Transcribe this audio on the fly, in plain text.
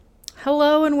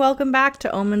Hello and welcome back to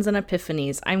Omens and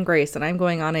Epiphanies. I'm Grace and I'm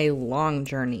going on a long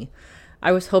journey.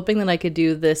 I was hoping that I could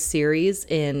do this series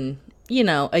in,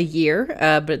 a year,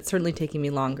 but it's certainly taking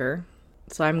me longer.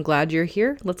 So I'm glad you're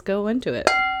here. Let's go into it.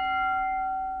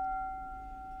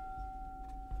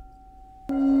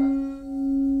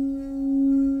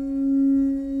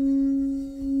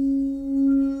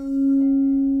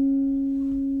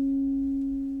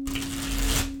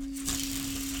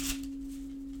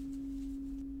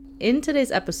 In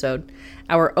today's episode,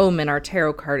 our omen, our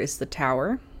tarot card, is the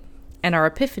Tower, and our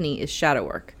epiphany is shadow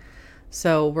work.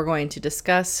 So we're going to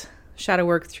discuss shadow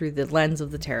work through the lens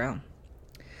of the tarot.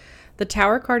 The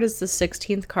Tower card is the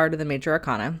 16th card of the Major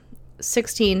Arcana.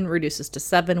 16 reduces to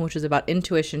 7, which is about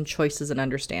intuition, choices, and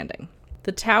understanding.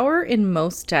 The Tower in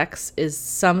most decks is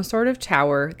some sort of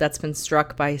tower that's been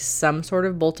struck by some sort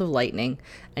of bolt of lightning,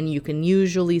 and you can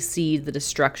usually see the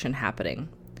destruction happening.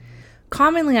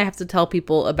 Commonly, I have to tell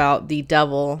people about the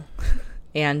devil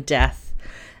and death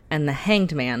and the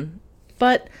hanged man,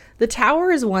 but the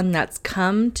Tower is one that's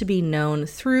come to be known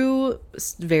through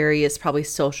various probably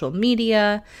social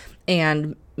media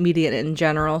and media in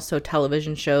general, so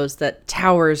television shows that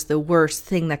Tower is the worst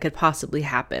thing that could possibly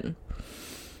happen.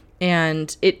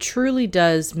 And it truly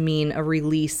does mean a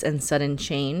release and sudden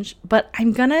change, but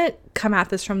I'm gonna come at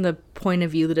this from the point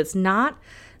of view that it's not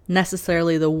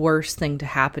necessarily the worst thing to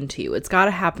happen to you. It's got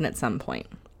to happen at some point.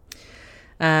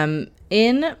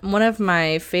 In one of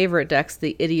my favorite decks,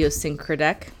 the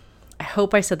Idiosyncra, I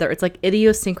hope I said that. It's like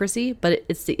idiosyncrasy, but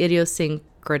it's the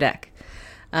Idiosyncra.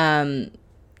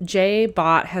 Jay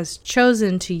Bott has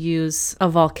chosen to use a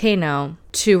volcano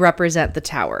to represent the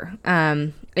Tower.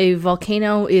 A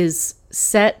volcano is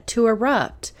set to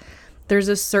erupt. There's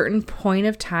a certain point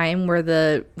of time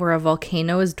where a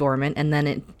volcano is dormant and then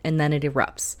it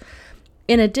erupts.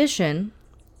 In addition,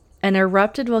 an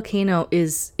erupted volcano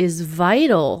is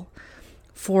vital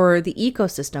for the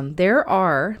ecosystem. There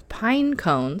are pine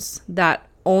cones that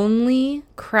only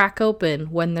crack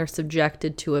open when they're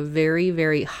subjected to a very,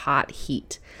 very hot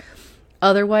heat.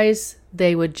 Otherwise,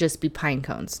 they would just be pine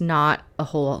cones, not a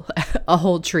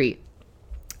whole tree.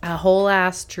 A whole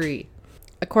ass tree.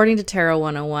 According to Tarot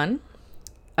 101,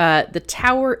 the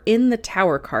Tower in the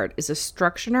Tower card is a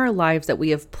structure in our lives that we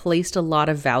have placed a lot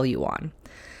of value on.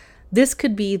 This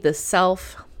could be the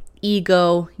self,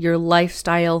 ego, your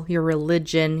lifestyle, your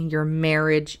religion, your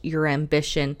marriage, your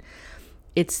ambition.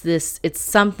 It's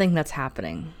something that's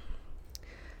happening.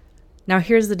 Now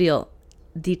here's the deal.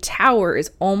 The Tower is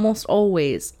almost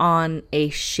always on a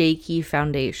shaky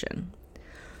foundation.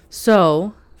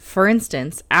 So, for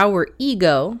instance, our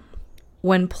ego,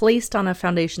 when placed on a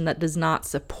foundation that does not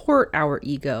support our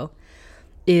ego,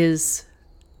 is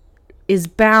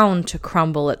bound to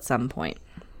crumble at some point.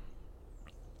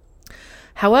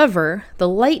 However, the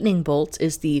lightning bolt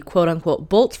is the quote-unquote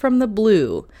bolt from the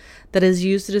blue that is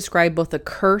used to describe both a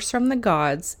curse from the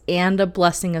gods and a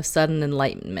blessing of sudden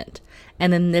enlightenment.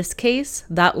 And in this case,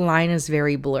 that line is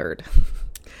very blurred.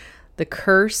 The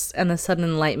curse and the sudden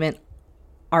enlightenment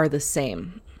are the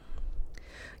same.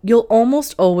 You'll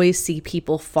almost always see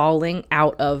people falling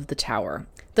out of the Tower.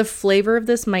 The flavor of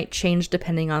this might change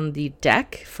depending on the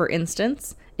deck. For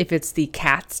instance, if it's the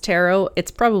Cats Tarot, it's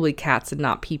probably cats and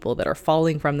not people that are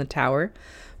falling from the Tower.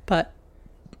 But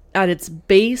at its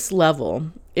base level,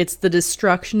 it's the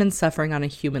destruction and suffering on a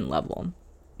human level.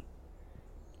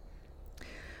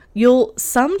 You'll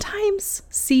sometimes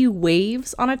see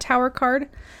waves on a Tower card.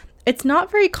 It's not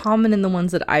very common in the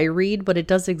ones that I read, but it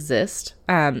does exist.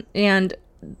 And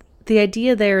the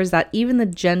idea there is that even the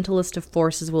gentlest of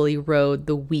forces will erode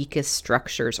the weakest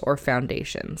structures or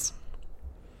foundations.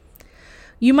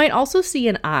 You might also see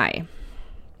an eye.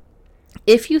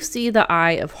 If you see the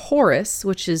eye of Horus,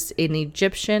 which is an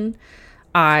Egyptian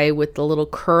eye with the little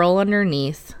curl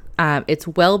underneath, it's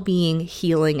well-being,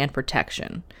 healing, and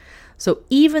protection. So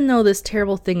even though this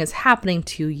terrible thing is happening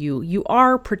to you, you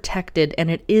are protected, and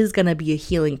it is going to be a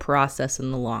healing process in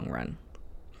the long run.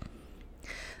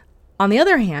 On the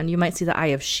other hand, you might see the eye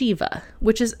of Shiva,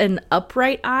 which is an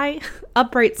upright eye.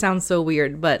 Upright sounds so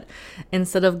weird, but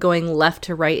instead of going left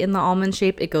to right in the almond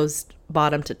shape, it goes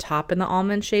bottom to top in the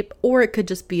almond shape, or it could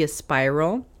just be a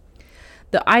spiral.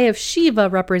 The eye of Shiva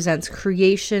represents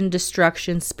creation,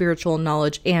 destruction, spiritual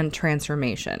knowledge, and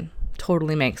transformation.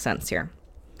 Totally makes sense here.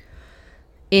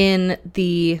 In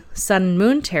the Sun and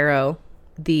Moon Tarot,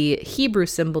 the Hebrew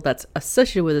symbol that's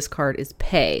associated with this card is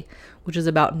Pe, which is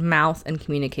about mouth and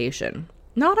communication.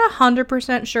 Not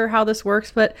 100% sure how this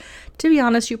works, but to be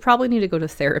honest, you probably need to go to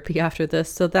therapy after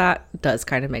this, so that does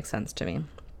kind of make sense to me.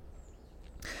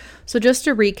 So just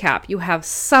to recap, you have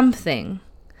something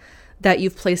that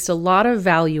you've placed a lot of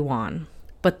value on,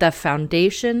 but the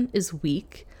foundation is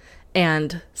weak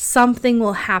and something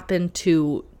will happen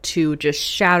to just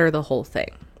shatter the whole thing.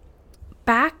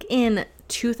 Back in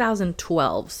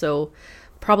 2012, so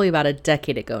probably about a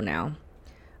decade ago now,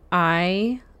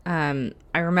 I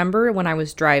remember when I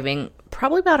was driving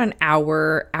probably about an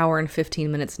hour and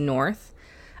 15 minutes north,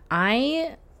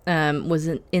 I was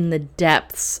in the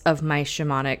depths of my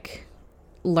shamanic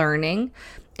learning,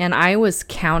 and I was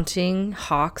counting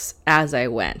hawks as I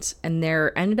went, and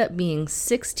there ended up being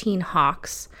 16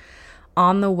 hawks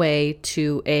on the way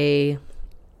to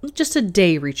just a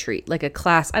day retreat, like a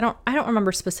class. I don't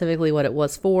remember specifically what it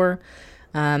was for.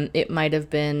 It might have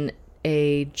been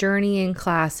a journeying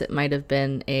class. It might have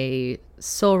been a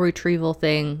soul retrieval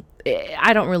thing.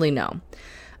 I don't really know.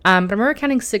 But I remember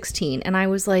counting 16, and I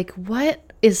was like, what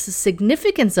is the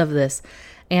significance of this?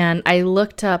 And I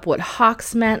looked up what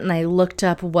hawks meant, and I looked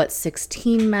up what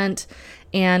 16 meant,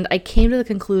 and I came to the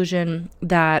conclusion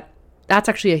that that's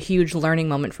actually a huge learning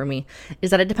moment for me,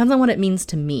 is that it depends on what it means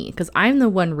to me, because I'm the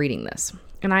one reading this.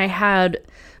 And I had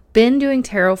been doing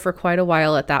tarot for quite a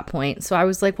while at that point, so I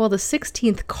was like, well, the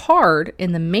 16th card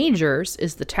in the majors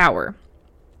is the Tower.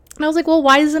 And I was like, well,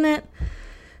 why isn't it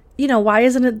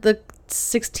the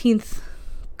 16th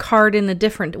card in a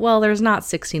different, well, there's not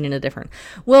 16 in a different.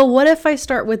 Well, what if I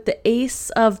start with the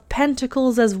Ace of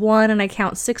Pentacles as one and I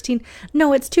count 16?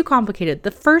 No, it's too complicated.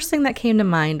 The first thing that came to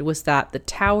mind was that the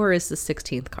Tower is the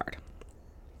 16th card.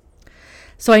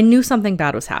 So I knew something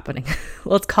bad was happening.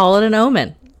 Let's call it an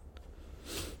omen.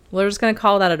 We're just going to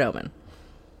call that an omen.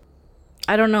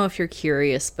 I don't know if you're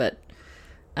curious, but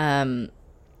I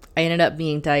ended up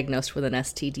being diagnosed with an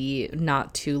STD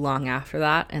not too long after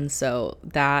that. And so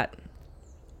that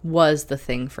was the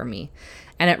thing for me.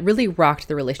 And it really rocked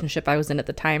the relationship I was in at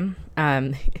the time.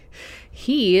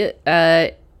 His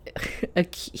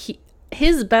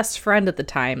best friend at the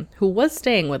time, who was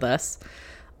staying with us,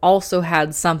 also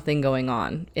had something going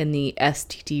on in the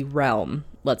STD realm,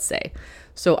 let's say.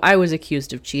 So I was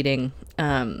accused of cheating.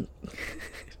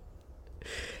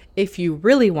 If you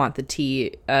really want the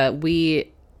tea,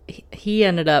 he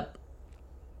ended up,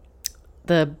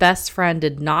 the best friend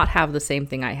did not have the same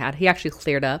thing I had. He actually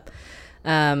cleared up.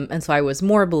 And so I was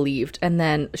more believed. And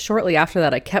then shortly after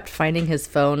that, I kept finding his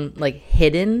phone like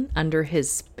hidden under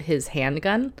his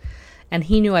handgun. And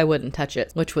he knew I wouldn't touch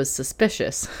it, which was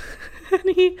suspicious.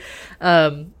 And he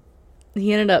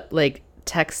ended up like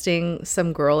texting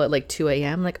some girl at like 2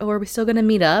 a.m. like, oh, are we still going to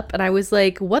meet up? And I was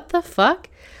like, what the fuck?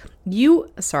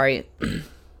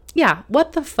 Yeah,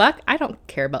 what the fuck? I don't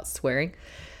care about swearing.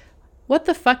 What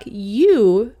the fuck?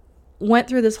 You went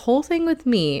through this whole thing with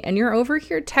me and you're over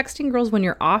here texting girls when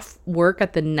you're off work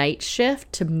at the night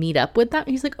shift to meet up with them.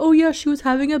 And he's like, oh yeah, she was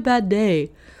having a bad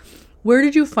day. Where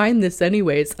did you find this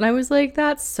anyways? And I was like,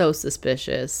 that's so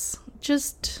suspicious.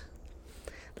 That's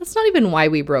not even why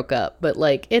we broke up, but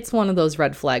like, it's one of those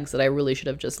red flags that I really should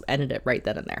have just ended it right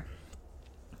then and there.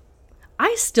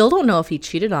 I still don't know if he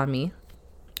cheated on me.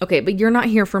 Okay, but you're not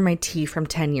here for my tea from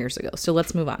 10 years ago, so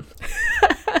let's move on.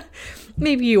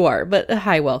 Maybe you are, but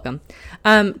hi, welcome.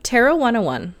 Tarot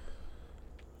 101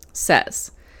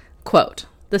 says, quote,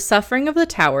 the suffering of the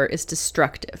Tower is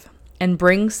destructive and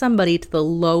brings somebody to the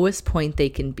lowest point they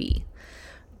can be.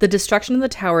 The destruction of the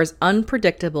Tower is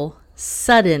unpredictable,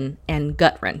 sudden, and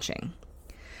gut-wrenching.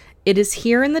 It is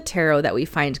here in the tarot that we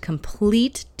find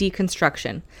complete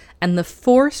deconstruction and the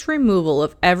forced removal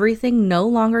of everything no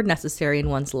longer necessary in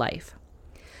one's life.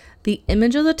 The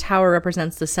image of the Tower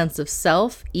represents the sense of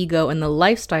self, ego, and the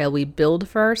lifestyle we build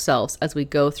for ourselves as we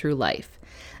go through life.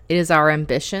 It is our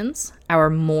ambitions,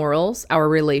 our morals, our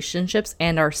relationships,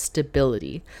 and our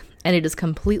stability, and it is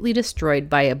completely destroyed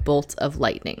by a bolt of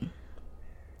lightning.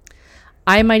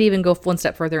 I might even go one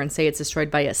step further and say it's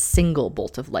destroyed by a single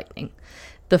bolt of lightning.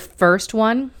 The first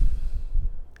one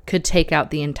could take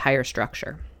out the entire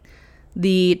structure.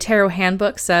 The Tarot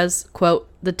Handbook says, quote,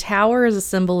 the Tower is a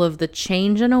symbol of the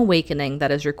change and awakening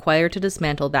that is required to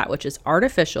dismantle that which is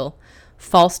artificial,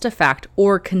 false to fact,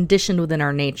 or conditioned within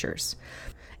our natures.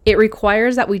 It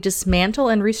requires that we dismantle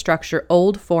and restructure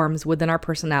old forms within our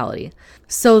personality,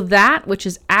 so that which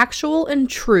is actual and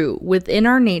true within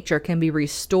our nature can be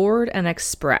restored and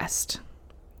expressed.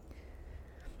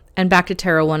 And back to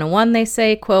Tarot 101, they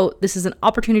say, quote, this is an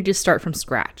opportunity to start from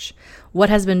scratch. What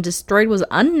has been destroyed was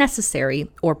unnecessary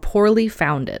or poorly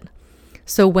founded.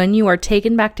 So when you are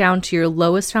taken back down to your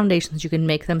lowest foundations, you can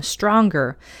make them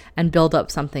stronger and build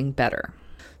up something better.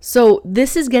 So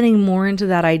this is getting more into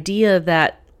that idea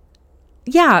that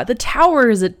yeah, the tower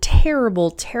is a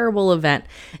terrible, terrible event.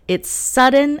 It's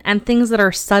sudden, and things that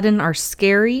are sudden are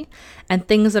scary, and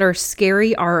things that are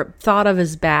scary are thought of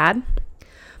as bad.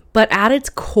 But at its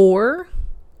core,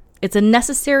 it's a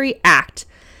necessary act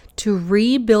to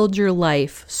rebuild your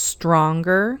life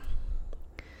stronger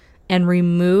and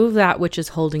remove that which is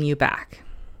holding you back.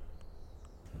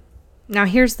 Now,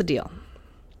 here's the deal.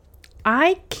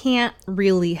 I can't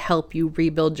really help you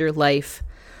rebuild your life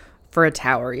for a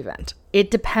tower event.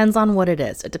 It depends on what it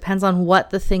is. It depends on what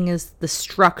the thing is, the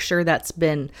structure that's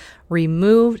been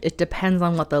removed. It depends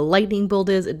on what the lightning bolt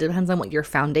is. It depends on what your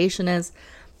foundation is.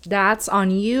 That's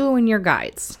on you and your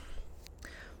guides.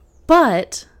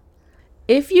 But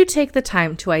if you take the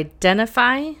time to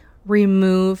identify,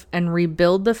 remove, and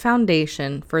rebuild the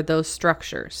foundation for those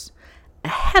structures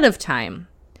ahead of time,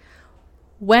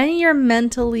 when you're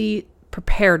mentally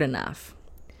prepared enough,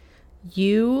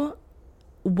 you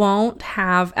won't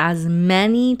have as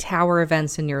many tower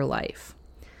events in your life.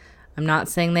 I'm not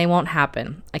saying they won't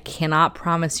happen. I cannot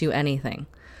promise you anything.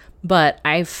 But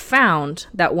I've found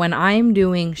that when I'm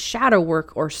doing shadow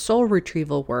work or soul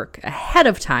retrieval work ahead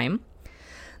of time,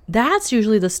 that's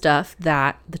usually the stuff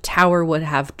that the tower would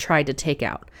have tried to take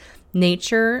out.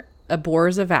 Nature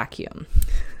abhors a vacuum,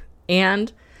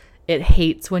 and it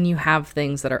hates when you have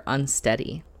things that are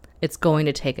unsteady. It's going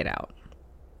to take it out.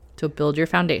 So build your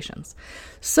foundations.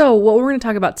 So what we're going to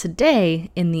talk about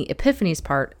today in the epiphanies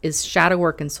part is shadow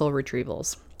work and soul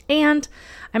retrievals. And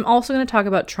I'm also going to talk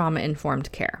about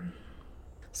trauma-informed care.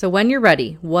 So when you're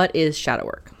ready, what is shadow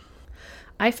work?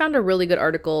 I found a really good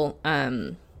article.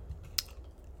 I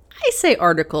say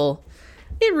article.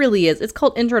 It really is. It's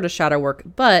called Intro to Shadow Work,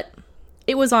 but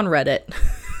it was on Reddit.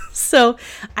 So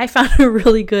I found a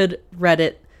really good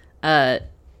Reddit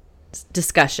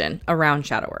discussion around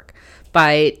shadow work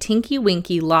by Tinky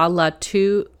Winky La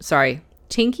 2,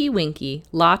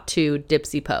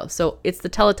 Dipsy Po. So it's the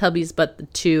Teletubbies, but the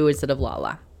 2 instead of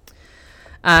Lala.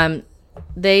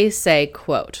 They say,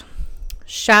 quote,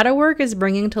 shadow work is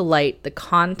bringing to light the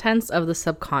contents of the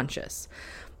subconscious,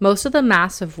 most of the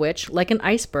mass of which, like an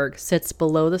iceberg, sits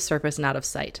below the surface and out of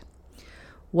sight.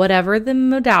 Whatever the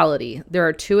modality, there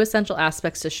are 2 essential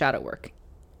aspects to shadow work: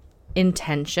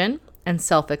 intention and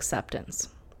self-acceptance.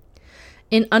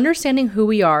 In understanding who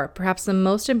we are, perhaps the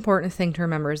most important thing to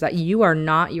remember is that you are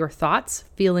not your thoughts,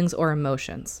 feelings, or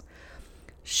emotions.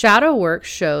 Shadow work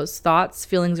shows thoughts,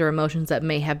 feelings, or emotions that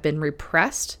may have been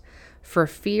repressed for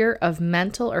fear of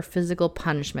mental or physical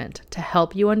punishment to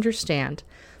help you understand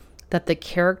that the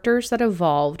characters that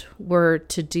evolved were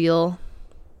to deal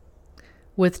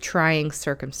with trying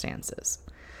circumstances.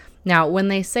 Now, when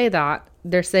they say that,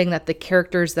 they're saying that the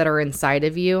characters that are inside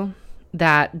of you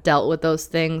that dealt with those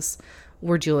things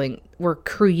were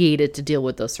created to deal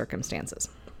with those circumstances.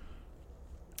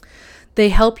 They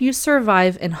help you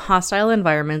survive in hostile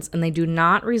environments, and they do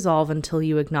not resolve until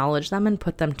you acknowledge them and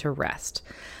put them to rest.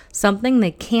 Something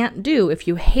they can't do if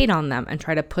you hate on them and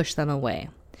try to push them away.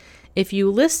 If you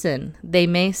listen, they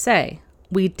may say,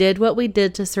 "We did what we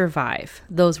did to survive.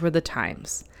 Those were the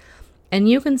times." And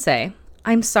you can say,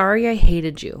 "I'm sorry I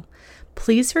hated you.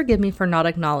 Please forgive me for not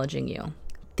acknowledging you.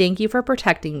 Thank you for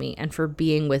protecting me and for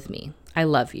being with me. I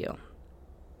love you."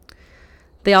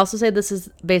 They also say this is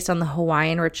based on the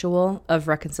Hawaiian ritual of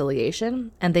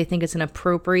reconciliation, and they think it's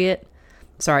appropriate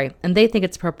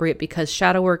because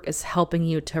shadow work is helping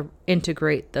you to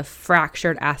integrate the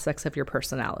fractured aspects of your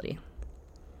personality.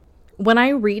 When I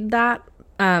read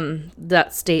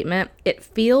that statement, it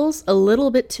feels a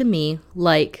little bit to me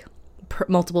like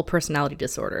multiple personality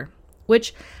disorder,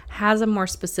 which has a more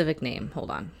specific name.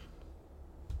 Hold on.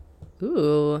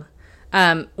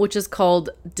 Which is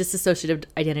called dissociative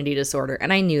identity disorder.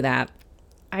 And I knew that.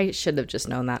 I should have just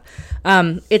known that.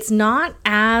 It's not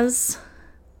as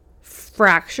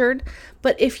fractured,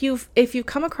 but if you've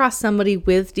come across somebody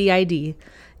with DID,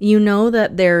 you know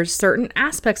that there's certain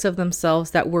aspects of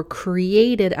themselves that were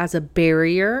created as a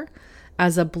barrier,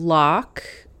 as a block,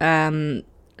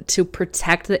 to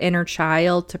protect the inner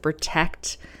child, to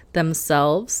protect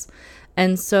themselves.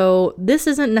 And so this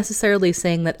isn't necessarily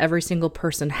saying that every single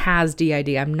person has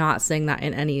DID. I'm not saying that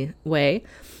in any way.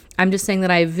 I'm just saying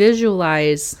that I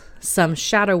visualize some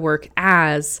shadow work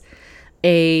as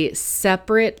a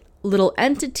separate little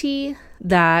entity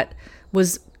that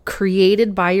was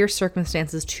created by your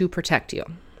circumstances to protect you.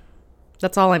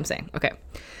 That's all I'm saying. Okay.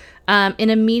 In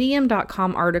a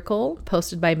medium.com article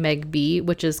posted by Meg B,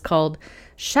 which is called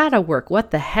Shadow Work,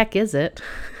 What the Heck Is It?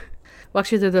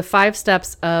 Walks you through the 5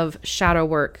 steps of shadow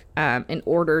work in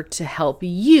order to help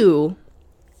you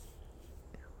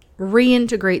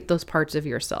reintegrate those parts of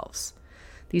yourselves,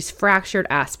 these fractured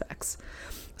aspects.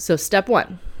 So step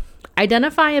 1,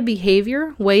 identify a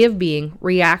behavior, way of being,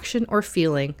 reaction, or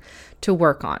feeling to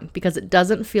work on because it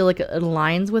doesn't feel like it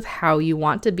aligns with how you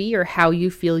want to be or how you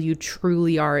feel you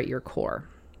truly are at your core.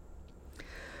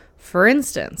 For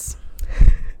instance,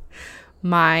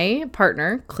 my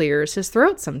partner clears his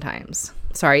throat sometimes.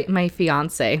 Sorry, my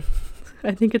fiance.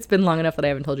 I think it's been long enough that I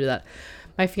haven't told you that.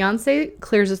 My fiance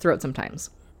clears his throat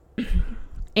sometimes.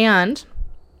 And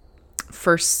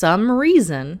for some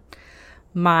reason,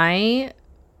 my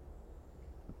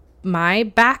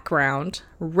background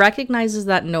recognizes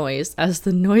that noise as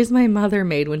the noise my mother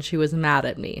made when she was mad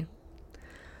at me.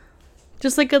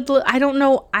 Just like I don't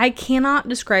know, I cannot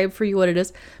describe for you what it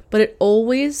is, but it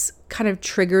always kind of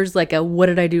triggers like a what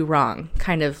did I do wrong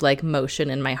kind of like motion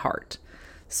in my heart.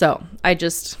 So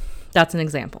that's an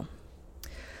example.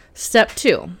 Step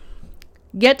 2,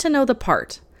 get to know the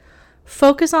part.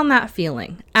 Focus on that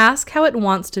feeling. Ask how it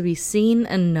wants to be seen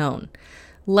and known.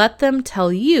 Let them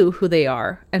tell you who they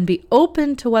are and be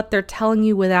open to what they're telling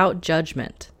you without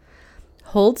judgment.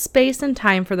 Hold space and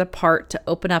time for the part to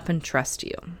open up and trust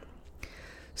you.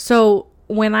 So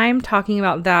when I'm talking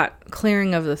about that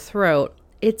clearing of the throat,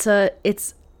 it's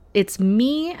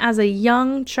me as a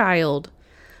young child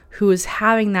who is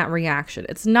having that reaction.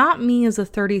 It's not me as a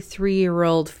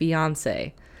 33-year-old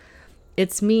fiance.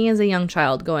 It's me as a young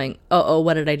child going, oh,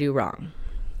 what did I do wrong?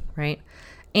 Right?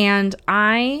 And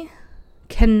I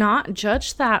cannot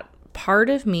judge that part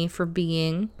of me for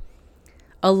being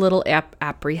a little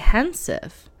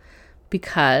apprehensive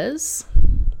because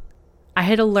I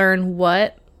had to learn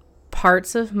what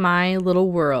parts of my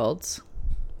little world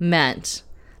meant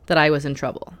that I was in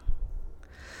trouble.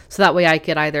 So that way I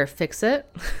could either fix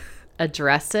it,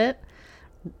 address it,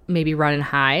 maybe run and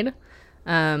hide.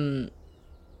 I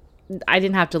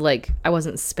didn't have to I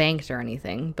wasn't spanked or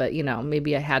anything, but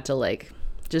maybe I had to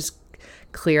just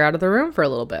clear out of the room for a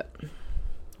little bit.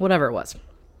 Whatever it was.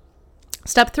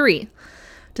 Step 3,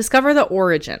 discover the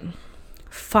origin.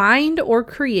 Find or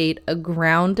create a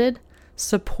grounded,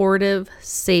 supportive,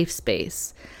 safe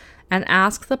space and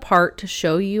ask the part to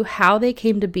show you how they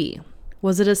came to be.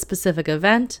 Was it a specific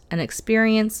event, an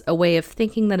experience, a way of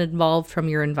thinking that evolved from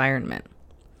your environment?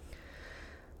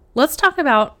 Let's talk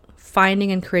about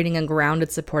finding and creating a grounded,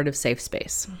 supportive, safe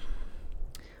space.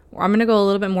 I'm going to go a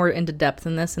little bit more into depth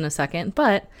in this in a second,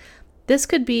 but this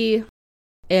could be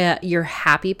your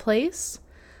happy place.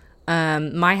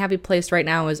 My happy place right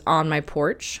now is on my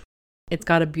porch. It's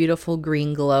got a beautiful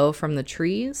green glow from the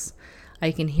trees.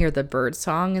 I can hear the bird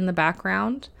song in the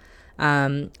background.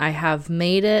 I have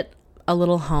made it a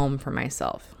little home for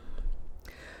myself.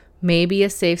 Maybe a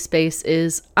safe space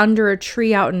is under a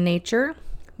tree out in nature.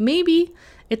 Maybe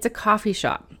it's a coffee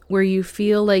shop where you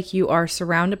feel like you are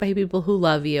surrounded by people who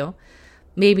love you.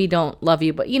 Maybe don't love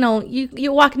you, but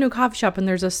you walk into a coffee shop and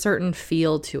there's a certain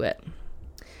feel to it.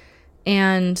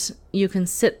 And you can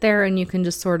sit there and you can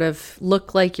just sort of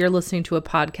look like you're listening to a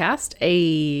podcast.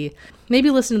 Maybe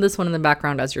listen to this one in the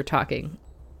background as you're talking.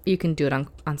 You can do it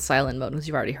on silent mode because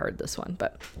you've already heard this one.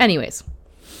 But anyways,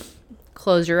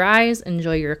 close your eyes,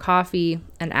 enjoy your coffee,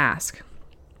 and ask.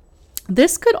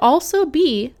 This could also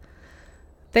be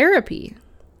therapy.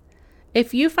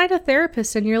 If you find a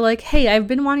therapist and you're like, hey, I've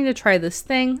been wanting to try this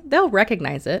thing, they'll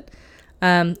recognize it.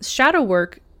 Shadow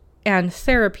work and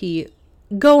therapy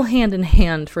go hand in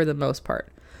hand for the most part.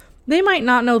 They might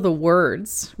not know the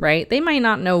words, right? They might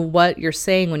not know what you're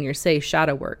saying when you say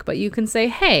shadow work, but you can say,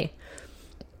 hey,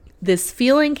 this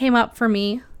feeling came up for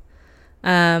me.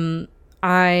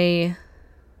 I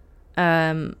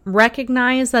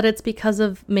recognize that it's because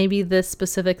of maybe this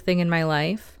specific thing in my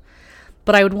life,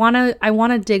 but I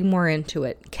want to dig more into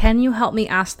it. Can you help me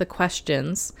ask the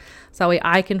questions so that way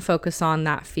I can focus on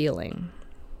that feeling?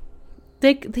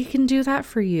 They can do that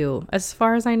for you. As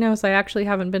far as I know, so I actually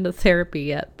haven't been to therapy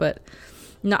yet, but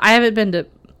no, I've been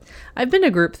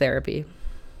to group therapy,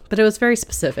 but it was very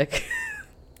specific.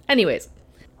 Anyways,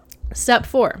 step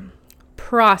 4,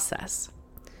 process.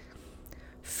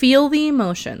 Feel the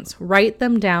emotions, write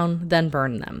them down, then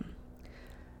burn them.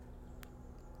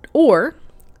 Or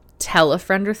tell a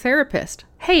friend or therapist,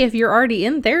 hey, if you're already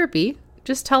in therapy,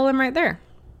 just tell them right there.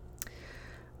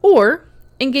 Or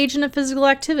engage in a physical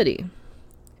activity.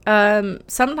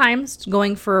 Sometimes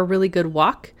going for a really good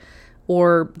walk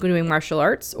or doing martial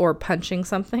arts or punching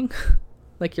something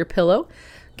like your pillow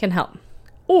can help.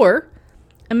 Or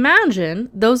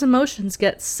imagine those emotions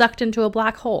get sucked into a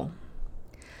black hole.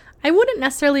 I wouldn't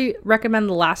necessarily recommend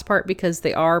the last part because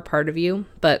they are part of you,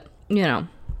 but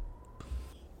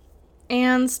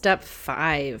And step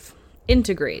 5,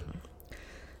 integrate.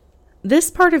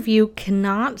 This part of you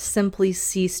cannot simply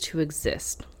cease to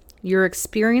exist. Your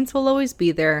experience will always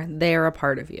be there. They are a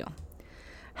part of you.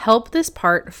 Help this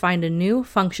part find a new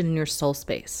function in your soul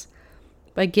space.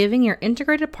 By giving your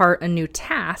integrated part a new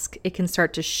task, it can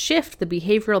start to shift the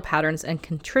behavioral patterns and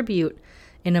contribute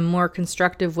in a more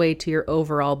constructive way to your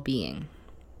overall being.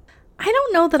 I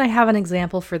don't know that I have an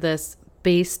example for this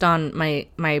based on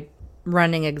my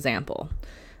running example.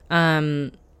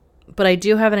 But I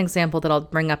do have an example that I'll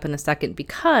bring up in a second,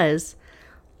 because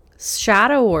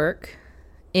shadow work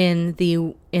in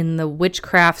the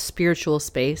witchcraft spiritual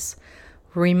space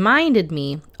reminded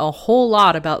me a whole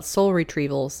lot about soul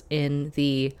retrievals in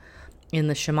the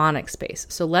shamanic space.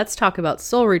 So let's talk about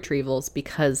soul retrievals,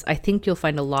 because I think you'll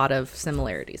find a lot of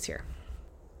similarities here.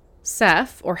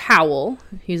 Seth, or Howl,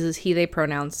 uses he, they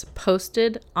pronouns,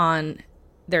 posted on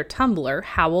their Tumblr,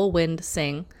 Howl Wind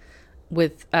Sing,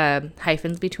 with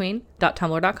hyphens between,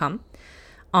 .tumblr.com,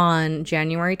 on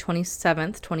January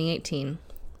 27th, 2018,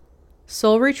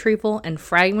 soul retrieval and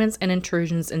fragments and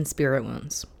intrusions in spirit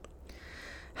wounds.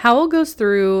 Howl goes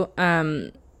through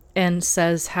and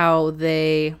says how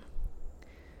they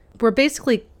were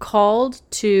basically called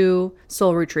to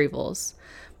soul retrievals,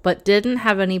 but didn't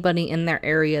have anybody in their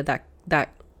area that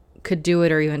could do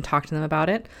it or even talk to them about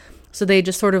it. So they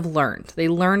just sort of learned. They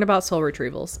learned about soul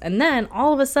retrievals. And then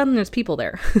all of a sudden there's people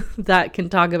there that can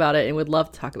talk about it and would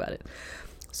love to talk about it.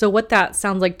 So what that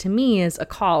sounds like to me is a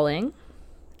calling,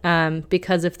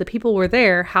 because if the people were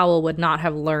there, Howl would not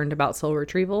have learned about soul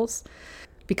retrievals.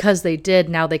 Because they did,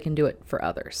 now they can do it for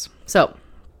others. So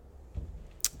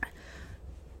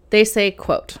they say,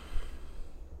 quote,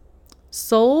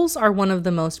 "Souls are one of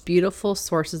the most beautiful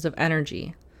sources of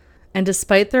energy, and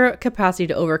despite their capacity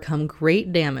to overcome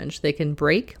great damage, they can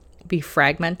break, be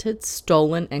fragmented,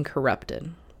 stolen, and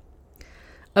corrupted.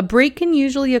 A break can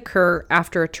usually occur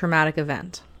after a traumatic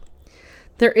event.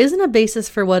 There isn't a basis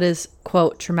for what is,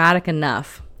 quote, traumatic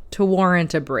enough to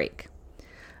warrant a break.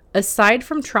 Aside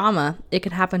from trauma, it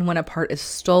can happen when a part is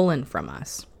stolen from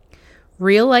us.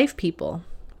 Real life people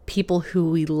who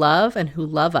we love and who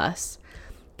love us,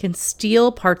 can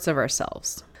steal parts of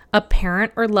ourselves. A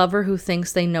parent or lover who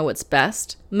thinks they know what's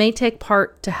best may take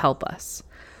part to help us.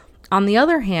 On the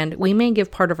other hand, we may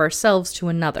give part of ourselves to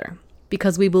another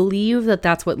because we believe that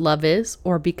that's what love is,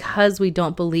 or because we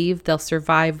don't believe they'll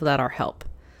survive without our help.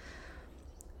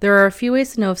 There are a few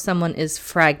ways to know if someone is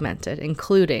fragmented,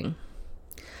 including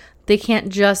they can't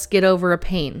just get over a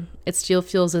pain. It still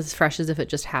feels as fresh as if it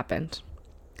just happened.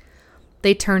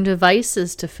 They turn to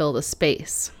vices to fill the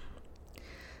space.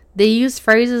 They use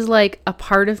phrases like, a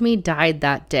part of me died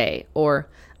that day, or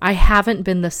I haven't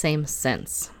been the same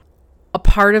since. A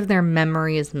part of their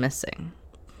memory is missing.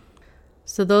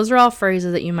 So those are all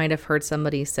phrases that you might have heard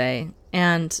somebody say,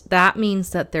 and that means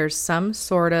that there's some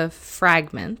sort of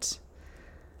fragment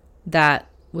that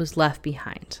was left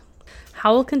behind.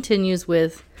 Howl continues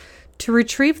with, to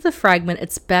retrieve the fragment,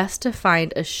 it's best to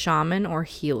find a shaman or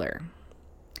healer.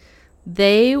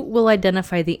 They will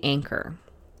identify the anchor,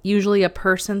 usually a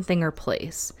person, thing, or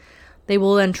place. They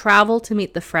will then travel to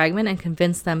meet the fragment and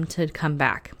convince them to come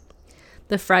back.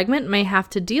 The fragment may have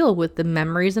to deal with the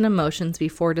memories and emotions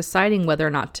before deciding whether or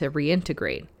not to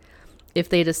reintegrate. If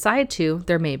they decide to,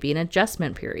 there may be an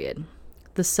adjustment period.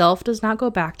 The self does not go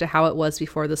back to how it was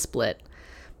before the split,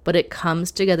 but it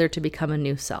comes together to become a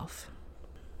new self.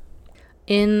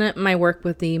 In my work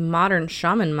with the modern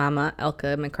shaman mama,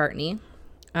 Elka McCartney,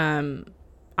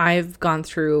 I've gone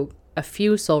through a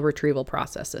few soul retrieval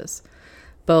processes,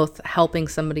 both helping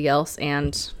somebody else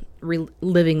and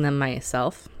reliving them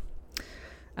myself.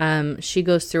 She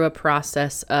goes through a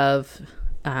process of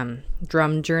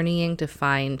drum journeying to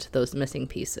find those missing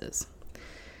pieces.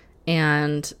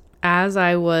 And as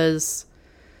I was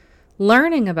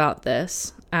learning about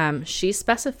this, she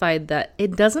specified that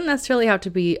it doesn't necessarily have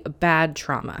to be a bad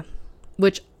trauma,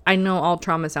 which I know all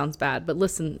trauma sounds bad, but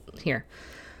listen here.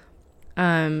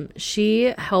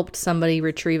 She helped somebody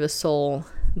retrieve a soul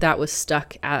that was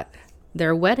stuck at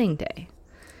their wedding day.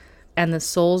 And the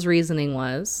soul's reasoning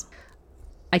was,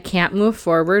 I can't move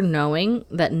forward knowing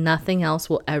that nothing else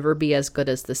will ever be as good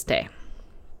as this day.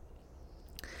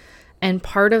 And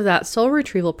part of that soul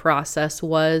retrieval process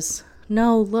was,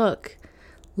 no, look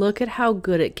at how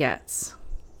good it gets.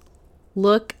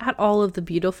 Look at all of the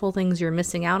beautiful things you're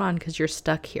missing out on because you're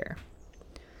stuck here.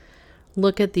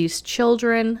 Look at these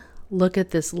children. Look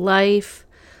at this life.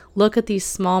 Look at these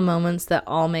small moments that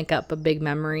all make up a big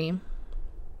memory.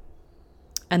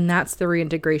 And that's the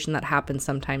reintegration that happens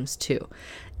sometimes too.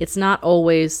 It's not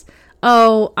always,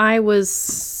 oh, I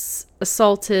was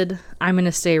assaulted, I'm going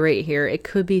to stay right here. It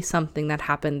could be something that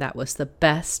happened that was the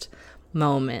best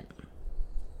moment.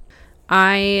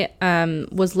 I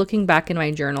was looking back in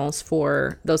my journals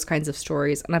for those kinds of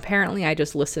stories, and apparently I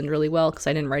just listened really well because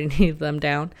I didn't write any of them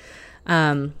down.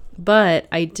 But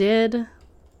I do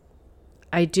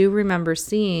remember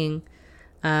seeing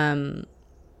a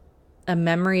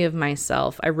memory of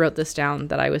myself. I wrote this down,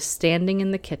 that I was standing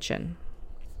in the kitchen,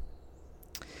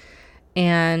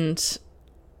 and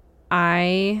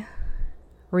I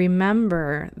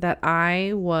remember that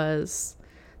I don't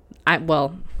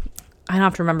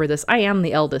have to remember this. I am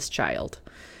the eldest child.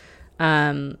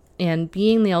 And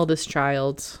being the eldest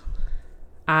child,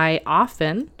 I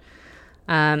often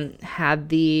had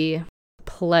the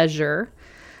pleasure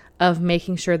of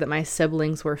making sure that my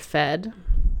siblings were fed,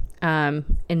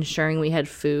 ensuring we had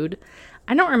food.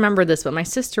 I don't remember this, but my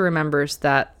sister remembers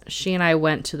that she and I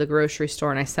went to the grocery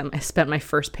store and I spent my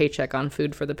first paycheck on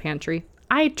food for the pantry.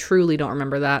 I truly don't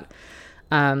remember that.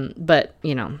 But,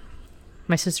 you know,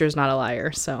 my sister is not a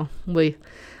liar, so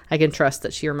I can trust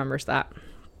that she remembers that.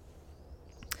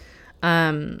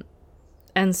 And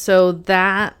so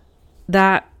that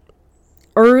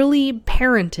early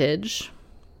parentage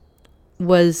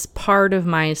was part of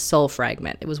my soul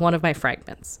fragment. It was one of my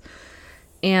fragments.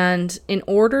 And in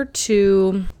order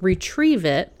to retrieve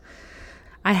it,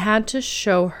 I had to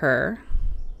show her,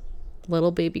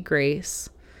 little baby Grace,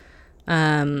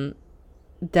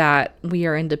 that we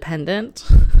are independent.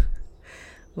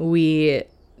 We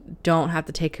don't have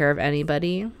to take care of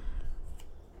anybody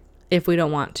if we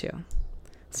don't want to.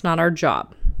 It's not our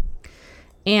job.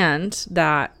 And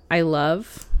that I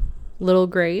love little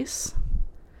Grace,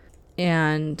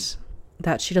 and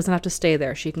that she doesn't have to stay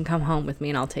there. She can come home with me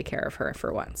and I'll take care of her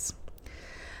for once.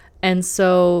 And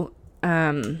so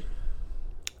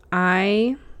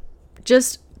I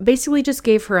just basically just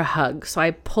gave her a hug. So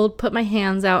I put my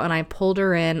hands out and I pulled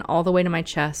her in all the way to my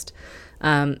chest.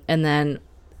 And then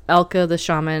Elka, the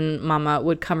shaman mama,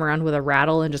 would come around with a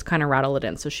rattle and just kind of rattle it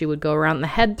in. So she would go around the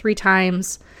head 3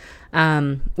 times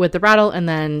with the rattle, and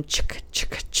then chick,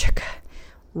 chick, chick,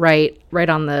 right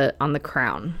on the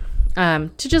crown,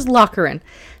 to just lock her in.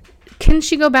 Can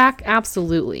she go back?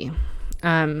 Absolutely.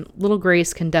 Little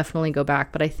Grace can definitely go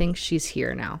back, but I think she's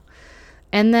here now.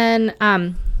 And then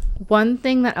one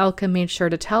thing that Elka made sure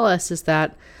to tell us is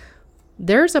that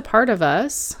there's a part of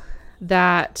us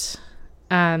that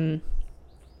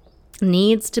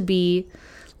needs to be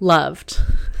loved.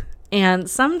 And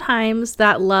sometimes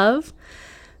that love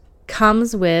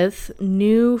comes with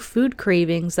new food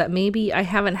cravings that maybe I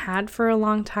haven't had for a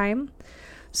long time.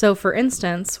 So for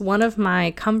instance, one of my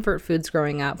comfort foods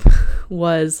growing up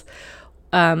was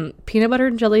peanut butter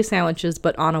and jelly sandwiches,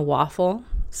 but on a waffle.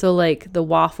 So like the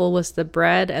waffle was the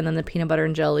bread and then the peanut butter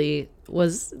and jelly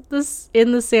was this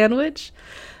in the sandwich.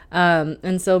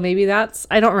 And so maybe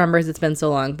I don't remember as it's been so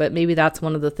long, but maybe that's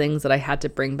one of the things that I had to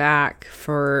bring back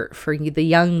for the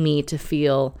young me to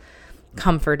feel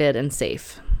comforted and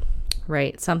safe,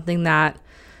 right? Something that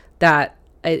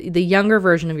the younger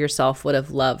version of yourself would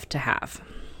have loved to have.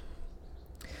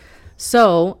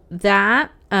 So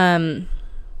that,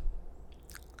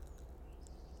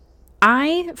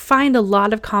 I find a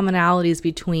lot of commonalities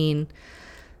between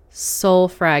soul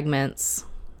fragments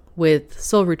with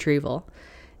soul retrieval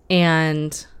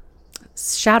and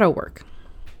shadow work.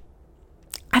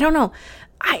 I don't know.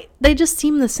 They just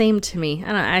seem the same to me.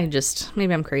 And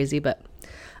maybe I'm crazy, but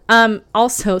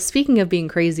also, speaking of being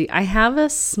crazy, I have a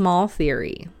small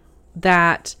theory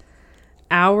that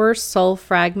our soul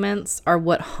fragments are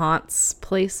what haunts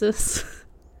places.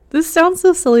 This sounds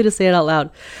so silly to say it out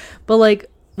loud, but like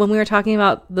when we were talking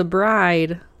about the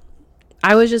bride,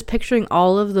 I was just picturing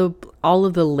all of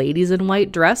the ladies in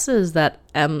white dresses that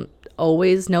M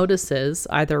always notices,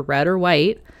 either red or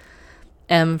white.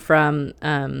 M from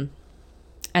And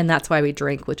That's Why We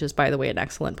Drink, which is, by the way, an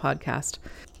excellent podcast.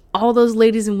 All those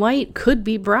ladies in white could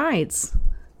be brides.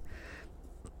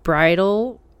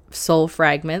 Bridal soul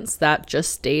fragments that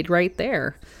just stayed right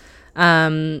there.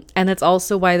 And it's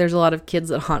also why there's a lot of kids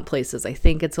that haunt places. I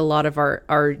think it's a lot of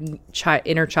our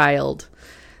inner child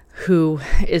who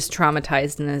is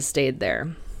traumatized and has stayed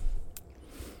there.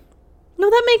 No,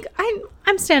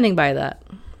 I'm standing by that.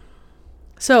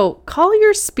 So call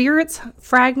your spirits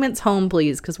fragments home,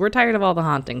 please, because we're tired of all the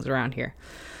hauntings around here.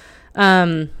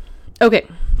 Okay,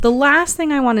 the last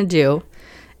thing I want to do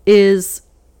is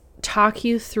talk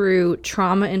you through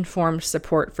trauma-informed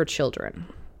support for children.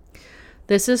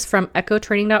 This is from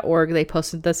echotraining.org. They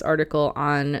posted this article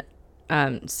on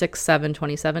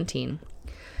 6/7/2017.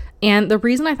 And the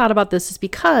reason I thought about this is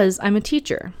because I'm a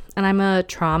teacher and I'm a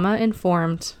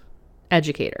trauma-informed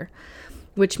educator,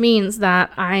 which means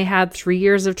that I had 3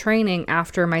 years of training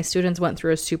after my students went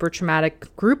through a super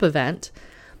traumatic group event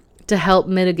to help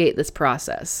mitigate this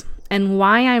process. And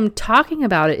why I'm talking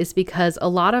about it is because a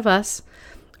lot of us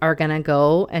are going to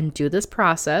go and do this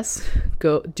process,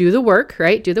 go do the work,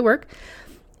 right? Do the work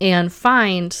and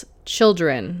find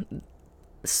children,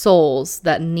 souls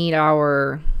that need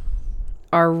our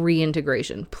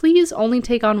reintegration. Please only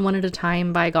take on one at a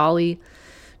time, by golly.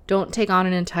 Don't take on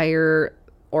an entire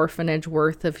orphanage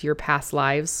worth of your past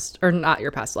lives, or not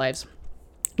your past lives,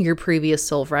 your previous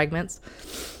soul fragments.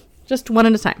 Just one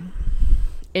at a time.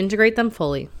 Integrate them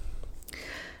fully.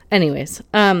 Anyways,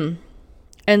 and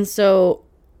so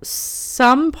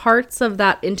some parts of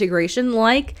that integration,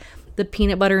 like the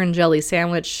peanut butter and jelly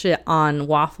sandwich on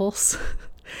waffles,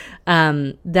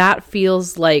 that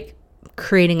feels like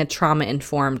creating a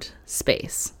trauma-informed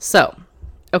space. So,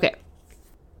 okay,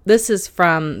 this is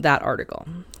from that article.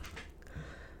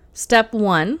 Step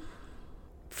 1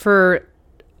 for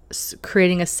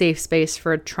creating a safe space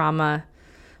for a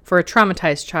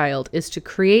traumatized child is to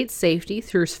create safety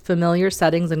through familiar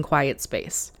settings and quiet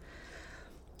space.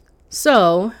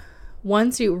 So,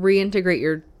 once you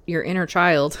reintegrate your inner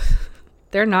child,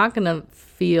 they're not going to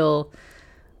feel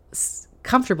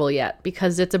comfortable yet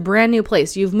because it's a brand new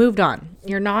place. You've moved on.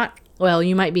 You're not, well,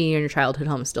 you might be in your childhood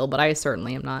home still, but I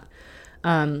certainly am not.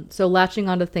 So latching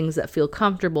onto things that feel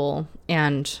comfortable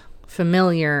and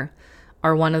familiar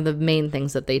are one of the main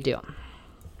things that they do.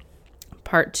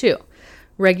 Part 2,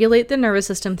 regulate the nervous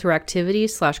system through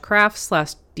activities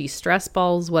 /crafts /de-stress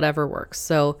balls, whatever works.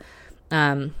 So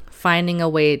finding a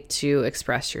way to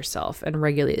express yourself and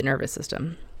regulate the nervous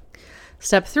system.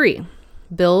 Step 3,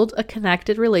 build a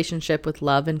connected relationship with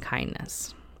love and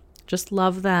kindness. Just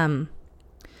love them.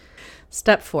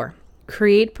 Step 4,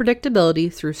 create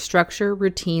predictability through structure,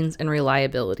 routines, and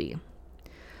reliability.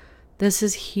 This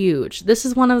is huge. This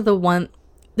is one of the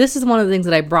things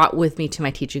that I brought with me to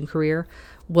my teaching career,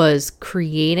 was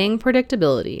creating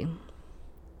predictability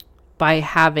by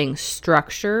having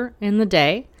structure in the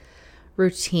day,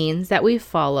 routines that we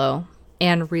follow,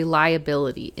 and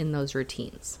reliability in those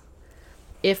routines.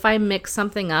 If I mix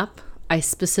something up, I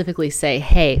specifically say,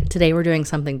 hey, today we're doing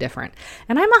something different.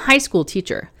 And I'm a high school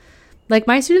teacher. Like,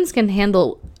 my students can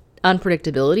handle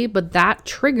unpredictability, but that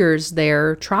triggers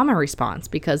their trauma response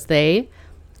because they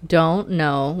don't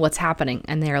know what's happening.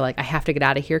 And they're like, I have to get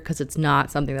out of here because it's not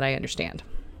something that I understand.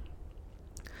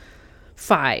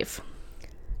 5,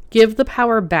 give the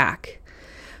power back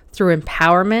through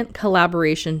empowerment,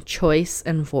 collaboration, choice,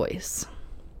 and voice.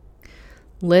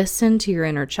 Listen to your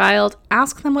inner child.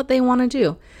 Ask them what they want to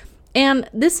do. And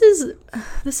this is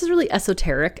really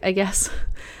esoteric, I guess.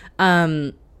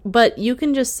 But you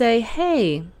can just say,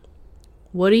 hey,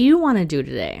 what do you want to do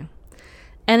today?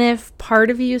 And if part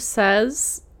of you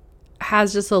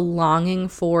has just a longing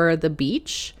for the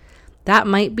beach, that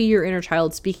might be your inner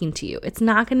child speaking to you. It's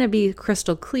not going to be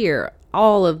crystal clear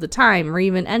all of the time or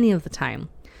even any of the time.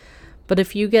 But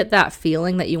if you get that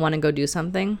feeling that you want to go do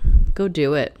something, go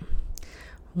do it.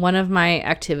 One of my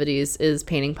activities is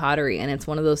painting pottery, and it's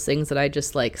one of those things that I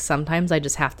just like, sometimes I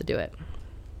just have to do it.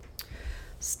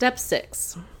 Step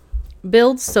 6,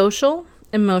 build social,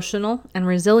 emotional, and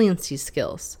resiliency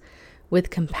skills with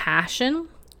compassion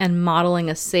and modeling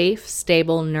a safe,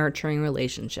 stable, nurturing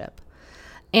relationship.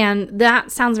 And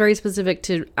that sounds very specific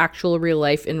to actual real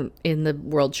life in the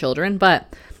world children,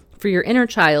 but for your inner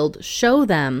child, show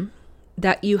them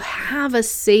that you have a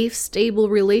safe, stable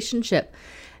relationship.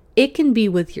 It can be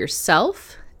with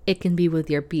yourself, it can be with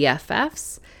your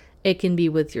BFFs, it can be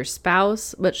with your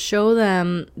spouse, but show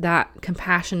them that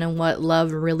compassion and what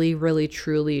love really, really,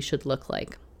 truly should look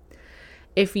like.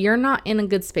 If you're not in a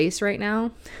good space right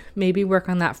now, maybe work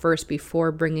on that first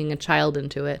before bringing a child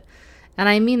into it. And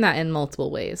I mean that in multiple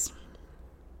ways.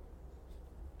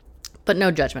 But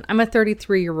no judgment. I'm a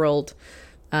 33-year-old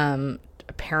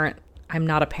parent. I'm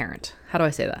not a parent. How do I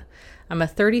say that? I'm a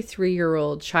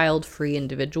 33-year-old child-free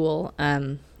individual.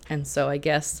 And so I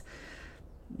guess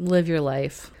live your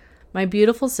life. My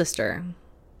beautiful sister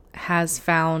has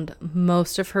found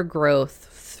most of her growth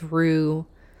through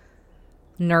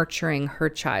nurturing her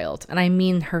child. And I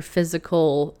mean her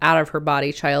physical, out of her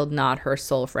body child, not her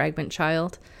soul fragment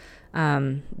child.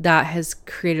 That has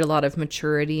created a lot of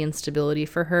maturity and stability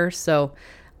for her. So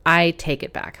I take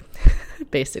it back,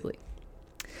 basically.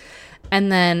 And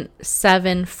then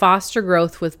 7, foster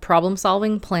growth with problem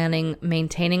solving, planning,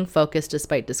 maintaining focus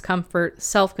despite discomfort,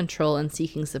 self-control, and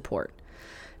seeking support.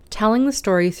 Telling the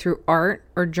story through art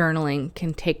or journaling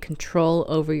can take control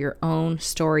over your own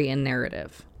story and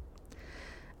narrative.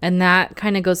 And that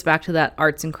kind of goes back to that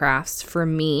arts and crafts for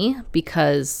me,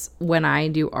 because when I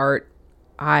do art,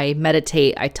 I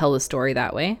meditate, I tell the story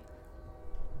that way.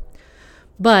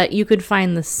 But you could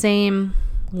find the same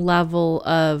level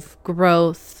of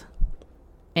growth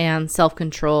and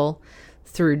self-control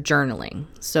through journaling.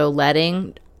 So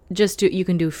you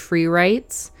can do free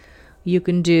writes, you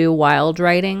can do wild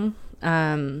writing,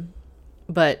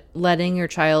 but letting your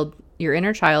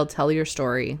inner child tell your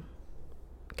story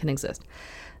can exist.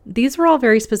 These were all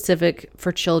very specific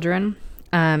for children,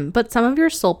 but some of your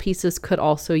soul pieces could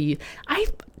also use.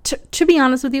 To be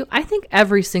honest with you, I think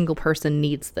every single person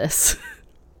needs this.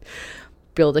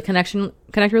 Build a connect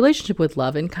relationship with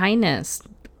love and kindness,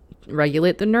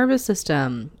 regulate the nervous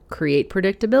system, create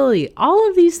predictability. All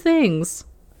of these things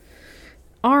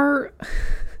are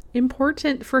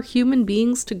important for human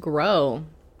beings to grow.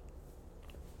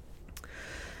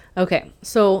 Okay,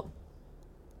 so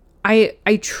I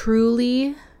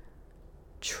truly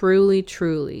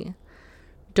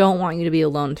don't want you to be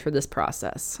alone through this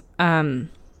process.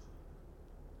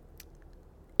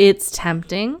 It's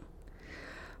tempting,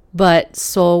 but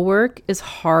soul work is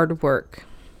hard work.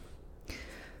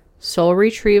 Soul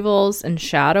retrievals and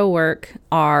shadow work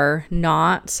are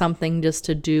not something just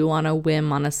to do on a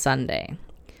whim on a Sunday.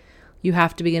 You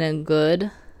have to be in a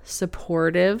good,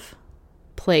 supportive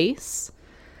place.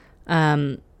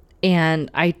 And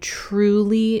I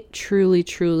truly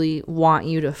want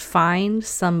you to find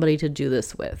somebody to do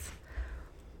this with.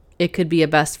 It could be a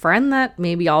best friend that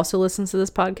maybe also listens to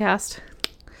this podcast.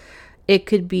 It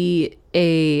could be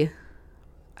a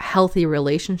healthy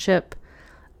relationship.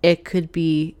 It could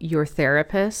be your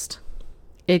therapist.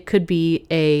 It could be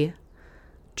a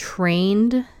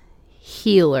trained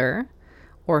healer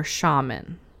or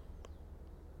shaman.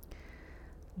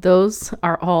 Those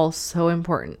are all so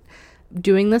important.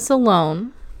 Doing this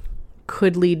alone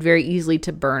could lead very easily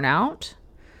to burnout,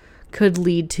 could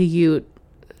lead to you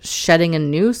shedding a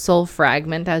new soul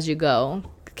fragment as you go.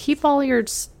 Keep all your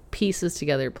pieces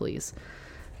together, please.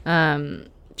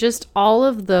 Just all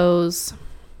of those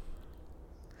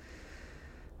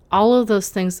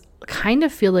things kind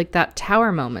of feel like that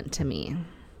tower moment to me,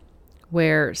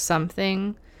 where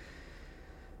something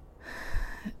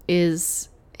is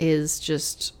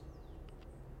just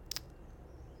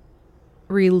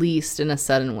released in a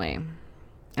sudden way.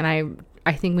 And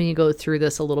I think we need to go through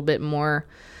this a little bit more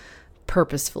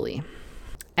purposefully.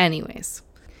 Anyways,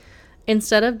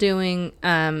 instead of doing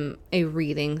a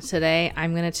reading today,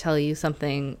 I'm going to tell you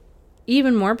something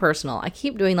even more personal. I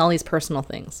keep doing all these personal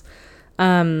things.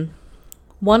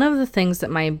 One of the things that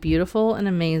my beautiful and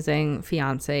amazing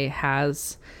fiance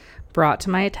has brought to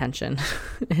my attention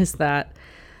is that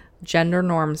gender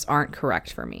norms aren't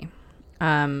correct for me.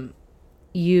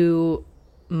 You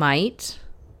might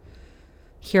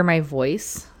hear my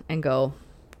voice and go,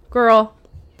 girl.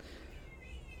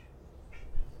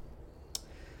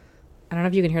 I don't know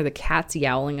if you can hear the cats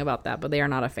yowling about that, but they are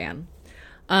not a fan.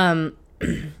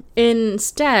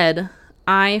 Instead,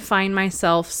 I find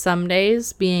myself some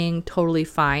days being totally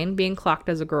fine being clocked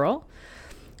as a girl.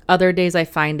 Other days I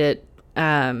find it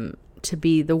to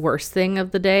be the worst thing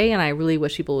of the day, and I really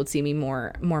wish people would see me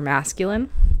more masculine.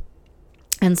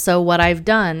 And so what I've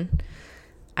done,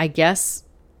 I guess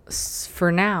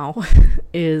for now,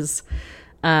 is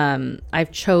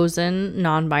I've chosen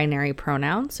non-binary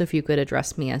pronouns. So if you could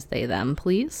address me as they, them,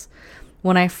 please.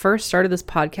 When I first started this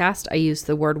podcast, I used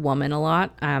the word woman a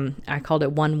lot. I called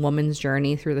it One Woman's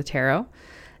Journey Through the Tarot.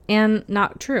 And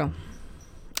not true.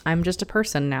 I'm just a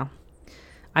person now.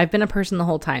 I've been a person the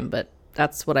whole time, but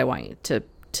that's what I want you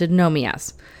to know me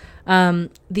as.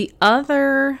 The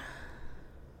other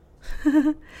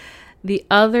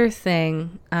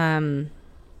thing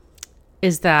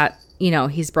is that,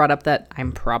 he's brought up that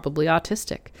I'm probably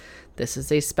autistic. This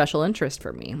is a special interest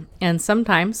for me. And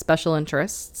sometimes special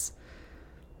interests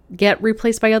get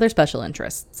replaced by other special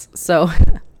interests. So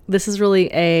this is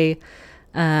really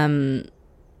I'm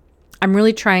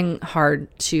really trying hard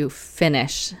to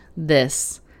finish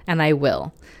this, and I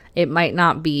will. It might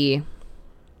not be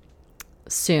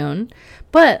soon,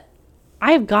 but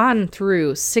I've gone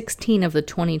through 16 of the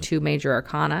 22 major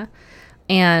arcana,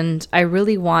 and I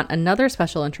really want another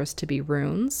special interest to be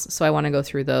runes. So I want to go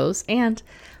through those. And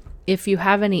if you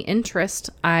have any interest,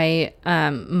 I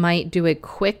might do a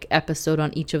quick episode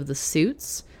on each of the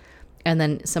suits and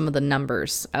then some of the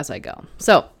numbers as I go.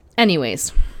 So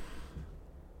anyways,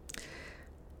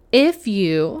 if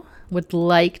you would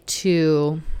like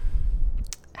to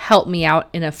help me out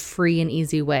in a free and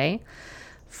easy way,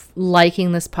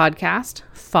 liking this podcast,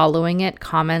 following it,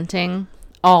 commenting,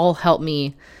 all help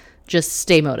me just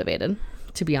stay motivated,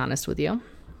 to be honest with you.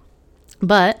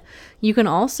 But you can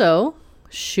also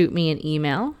shoot me an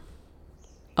email,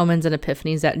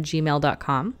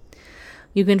 omensandepiphanies@gmail.com.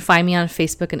 You can find me on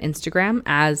Facebook and Instagram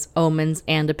as Omens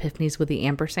and Epiphanies with the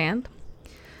ampersand.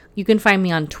 You can find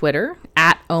me on Twitter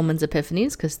at Omens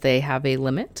Epiphanies because they have a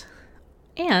limit.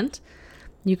 And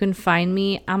you can find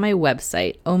me on my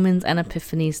website,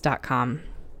 omensandepiphanies.com.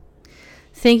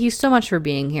 Thank you so much for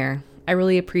being here. I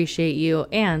really appreciate you,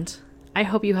 and I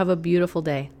hope you have a beautiful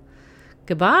day.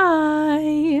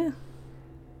 Goodbye.